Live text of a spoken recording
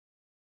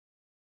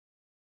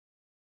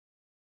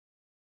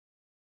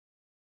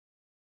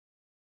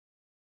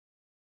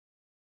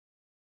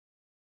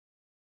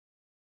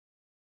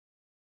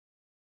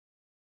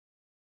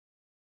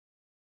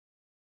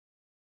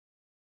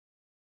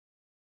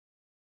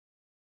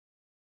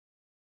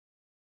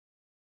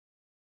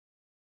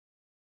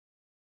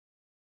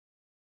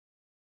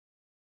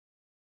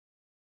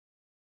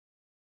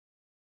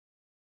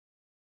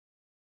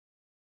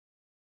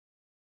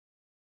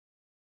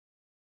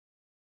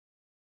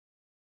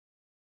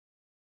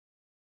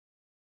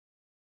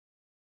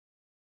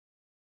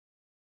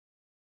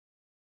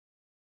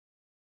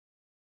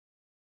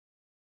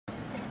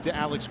to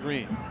Alex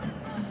Green.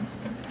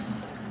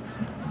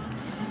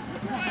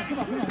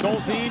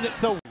 Tolzien,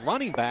 so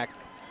running back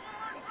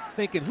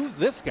thinking, who's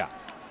this guy?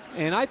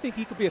 And I think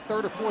he could be a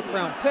 3rd or 4th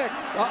round pick.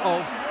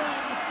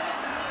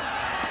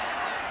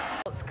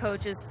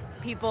 Coaches,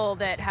 people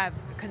that have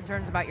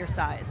concerns about your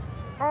size.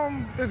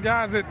 There's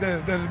guys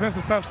that's been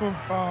successful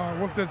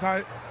with this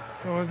height,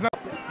 so it's not.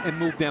 And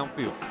move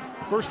downfield.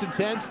 1st and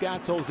 10,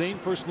 Scott Tolzien.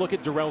 First look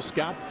at Darrell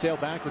Scott, the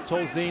tailback with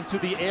Tolzien to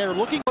the air,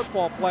 looking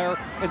football player.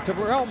 And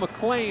Terrell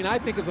McLean, I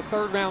think, is a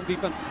 3rd round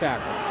defensive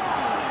tackle.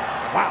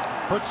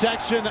 Wow,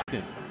 protection.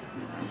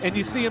 And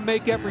you see him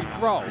make every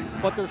throw,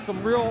 but there's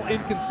some real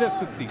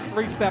inconsistencies.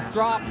 3-step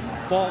drop,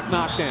 ball's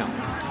knocked down.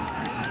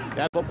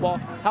 That football,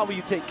 how will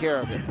you take care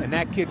of it? And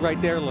that kid right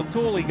there,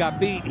 Latuli, got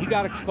beat. He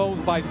got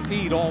exposed by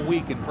speed all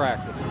week in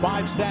practice.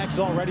 5 sacks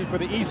already for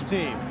the East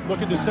team,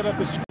 looking to set up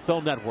the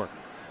film network.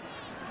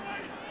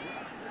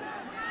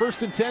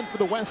 1st and 10 for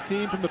the West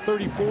team from the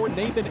 34.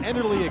 Nathan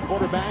Enderle at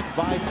quarterback.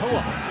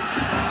 Vaitoa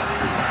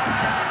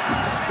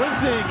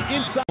sprinting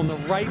inside. On the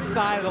right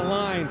side of the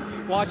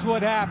line, watch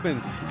what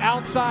happens.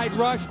 Outside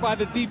rush by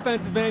the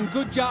defensive end.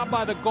 Good job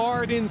by the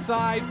guard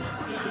inside.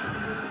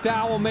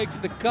 Towel makes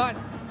the cut.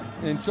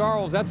 And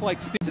Charles, that's like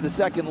to the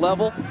 2nd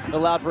level,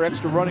 allowed for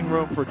extra running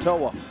room for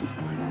Toa.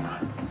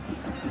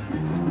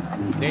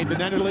 Nathan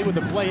Enderle with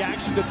the play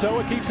action to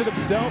Toa, keeps it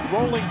himself,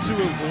 rolling to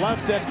his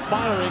left and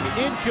firing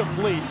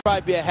incomplete.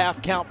 Probably be a half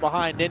count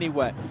behind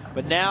anyway.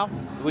 But now,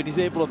 when he's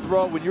able to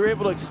throw, when you're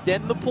able to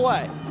extend the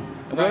play,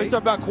 and we always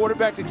talk about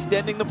quarterbacks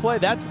extending the play,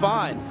 that's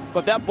fine.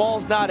 But if that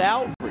ball's not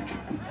out.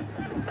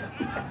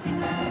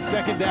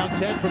 2nd down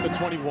 10 from the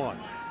 21.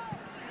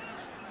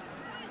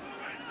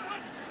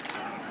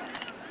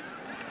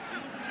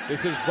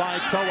 This is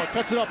Vaitoa,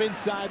 cuts it up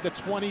inside the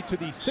 20 to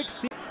the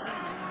 16.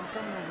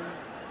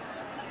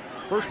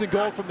 1st and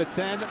goal from the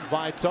 10,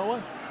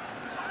 Vaitoa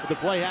with the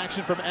play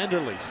action from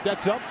Enderle.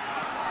 Steps up.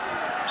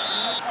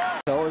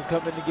 Toa's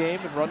come in the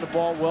game and run the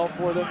ball well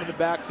for them in the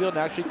backfield and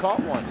actually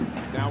caught one.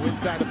 Now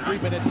inside of 3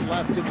 minutes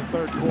left in the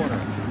 3rd quarter.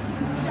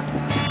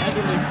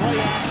 Enderle play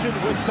action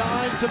with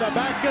time to the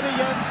back of the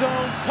end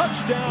zone.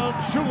 Touchdown,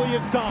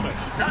 Julius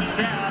Thomas.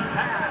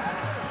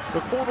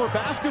 The former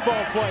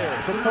basketball player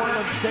from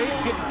Portland State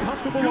getting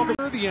comfortable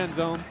on the end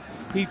zone.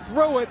 He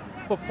threw it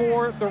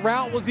before the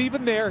route was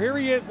even there. Here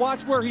he is.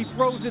 Watch where he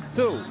throws it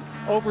to.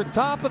 Over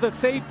top of the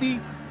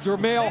safety,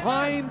 Jermale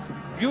Hines.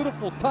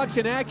 Beautiful touch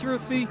and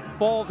accuracy.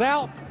 Ball's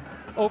out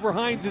over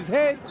Hines'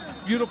 head.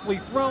 Beautifully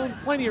thrown.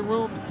 Plenty of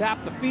room to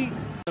tap the feet.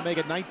 To make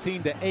it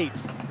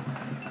 19-8.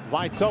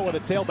 Vaitoa, the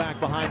tailback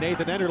behind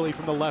Nathan Enderle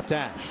from the left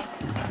hash.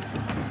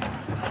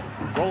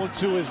 Rolling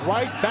to his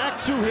right,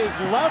 back to his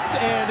left,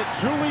 and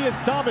Julius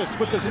Thomas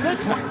with the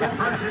 6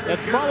 and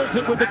follows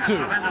it with the 2.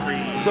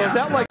 So is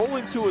that like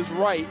rolling to his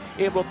right,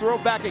 able to throw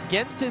back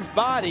against his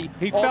body,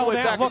 he all fell the way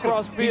down. back Look,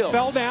 across field? He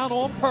fell down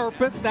on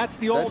purpose. That's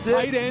the old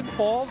tight end,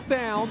 falls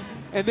down,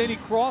 and then he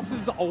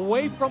crosses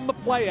away from the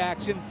play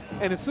action,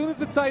 and as soon as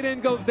the tight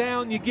end goes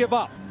down, you give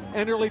up.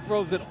 Enderle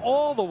throws it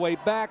all the way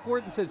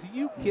backward and says,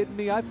 you kidding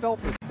me? I fell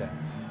for that.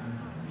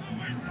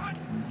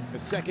 The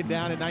 2nd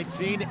down and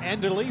 19.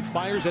 Enderle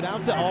fires it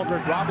out to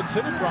Aldred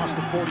Robinson across the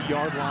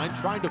 40-yard line,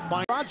 trying to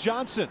find Rod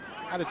Johnson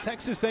out of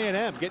Texas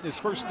A&M, getting his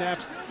first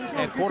snaps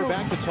at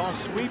quarterback. The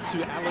toss sweep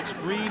to Alex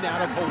Green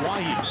out of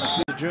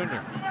Hawaii. The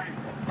junior.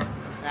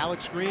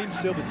 Alex Green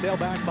still the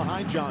tailback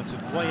behind Johnson.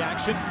 Play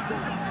action.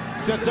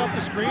 Sets up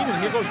the screen,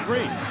 and here goes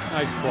Green.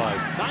 Nice play.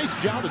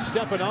 Nice job of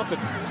stepping up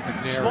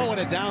and slowing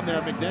it down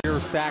there. McNary,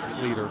 sacks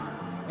leader.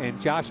 And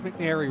Josh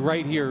McNary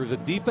right here is a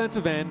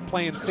defensive end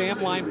playing Sam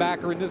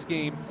linebacker in this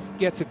game.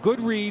 Gets a good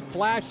read,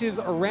 flashes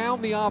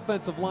around the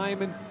offensive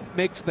lineman,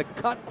 makes the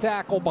cut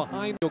tackle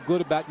behind. Feel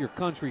good about your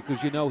country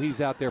because you know he's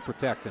out there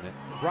protecting it.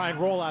 Brian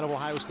Roll out of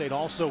Ohio State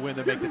also win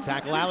to make the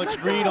tackle. Alex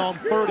Green on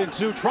 3rd and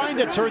 2, trying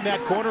to turn that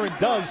corner and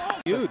does.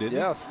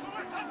 Yes.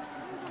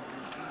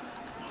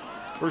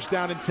 1st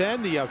down and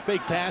 10. The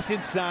fake pass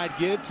inside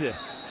give to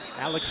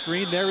Alex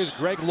Green. There is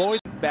Greg Lloyd.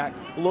 Back.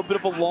 A little bit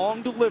of a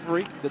long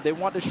delivery that they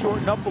want to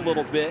shorten up a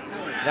little bit.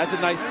 That's a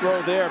nice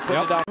throw there.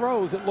 Putting it out.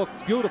 Throws, it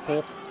looked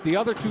beautiful. The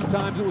other 2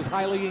 times it was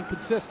highly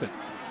inconsistent.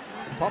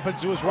 Pumping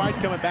to his right,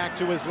 coming back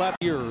to his left.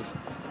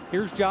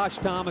 Here's Josh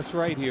Thomas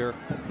right here.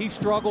 He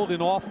struggled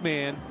in off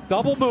man.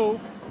 Double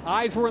move.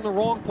 Eyes were in the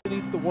wrong place. He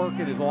needs to work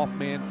at his off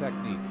man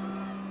technique.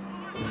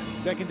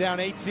 2nd down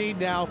 18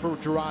 now for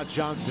Gerard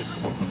Johnson.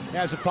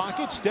 Has a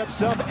pocket,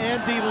 steps up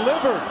and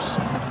delivers.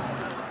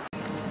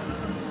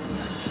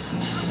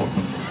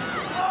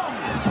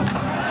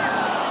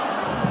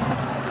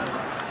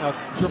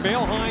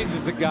 Jermale Hines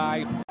is a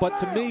guy, but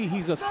to me,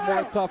 he's a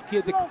smart, tough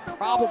kid that could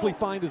probably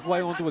find his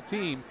way onto a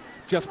team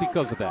just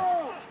because of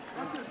that.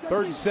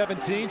 3rd and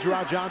 17,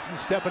 Gerard Johnson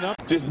stepping up.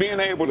 Just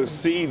being able to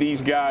see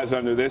these guys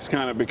under this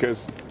kind of,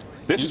 because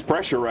this is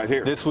pressure right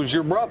here. This was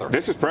your brother.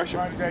 This is pressure.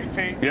 Run,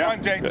 JT. Yeah.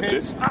 Run,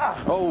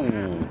 JT. Oh,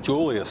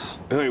 Julius.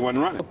 He wasn't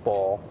running.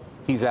 Football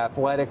He's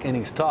athletic and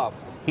he's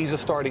tough. He's a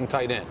starting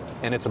tight end,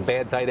 and it's a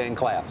bad tight end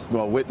class.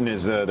 Well, Witten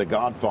is the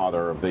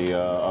godfather of the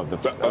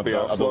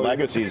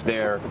legacies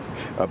there.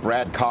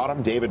 Brad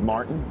Cottam, David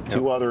Martin,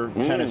 two other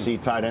Tennessee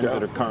tight ends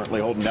that are currently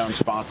holding down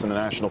spots in the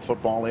National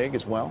Football League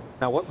as well.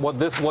 Now,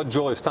 what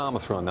Julius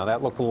Thomas run? Now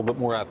that looked a little bit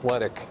more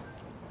athletic.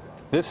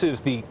 This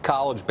is the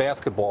college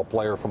basketball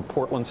player from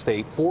Portland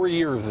State. 4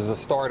 years as a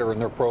starter in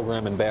their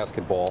program in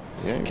basketball.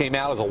 Yeah. Came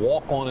out as a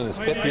walk-on in his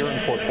 5th year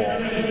in football.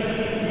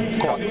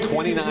 Caught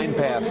 29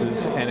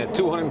 passes, and at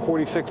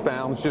 246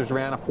 pounds, just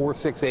ran a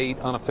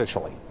 4.68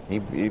 unofficially.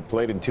 He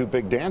played in 2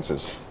 big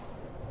dances.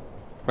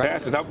 Right.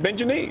 Passes out, bend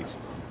your knees.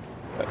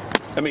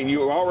 I mean, you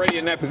were already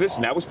in that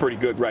position. That was pretty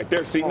good right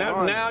there. See,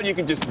 now you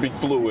can just be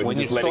fluid. When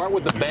you start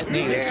with the bent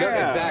knee,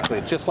 exactly.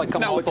 It's just like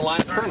coming off the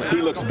line of scrimmage.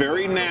 He looks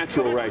very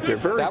natural right there,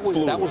 very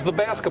fluid. That was the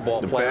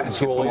basketball player,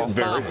 Julius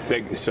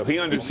Thomas. So he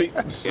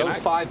those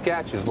 5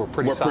 catches were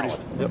pretty solid.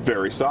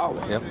 Very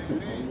solid. Yep.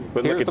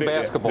 But here's the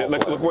basketball.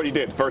 Look what he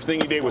did. First thing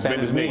he did was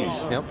bend his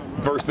knees. Yep.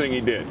 First thing he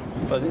did.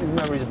 But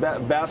remember, he's a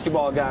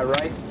basketball guy,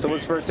 right? So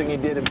what's the first thing he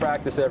did in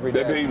practice every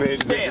day?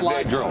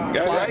 Slide drill.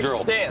 Slide drill.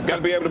 Stance. Got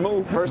to be able to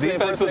move. First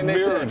thing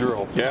mirror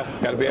drill. Yeah,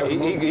 got to be able to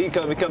move. He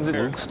comes in.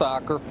 Luke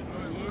Stocker.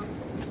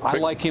 I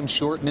like him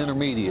short and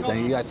intermediate.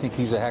 I think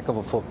he's a heck of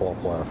a football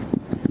player.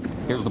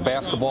 Here's the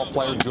basketball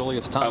player,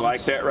 Julius Thomas. I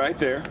like that right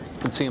there. You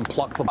can see him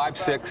pluck the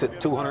 5'6"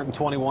 at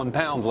 221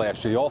 pounds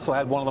last year. He also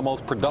had one of the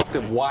most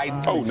productive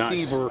wide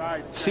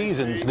receiver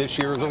seasons this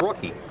year as a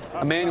rookie.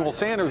 Emmanuel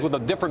Sanders, with a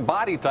different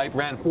body type,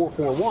 ran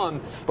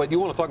 4.41, but you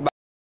want to talk about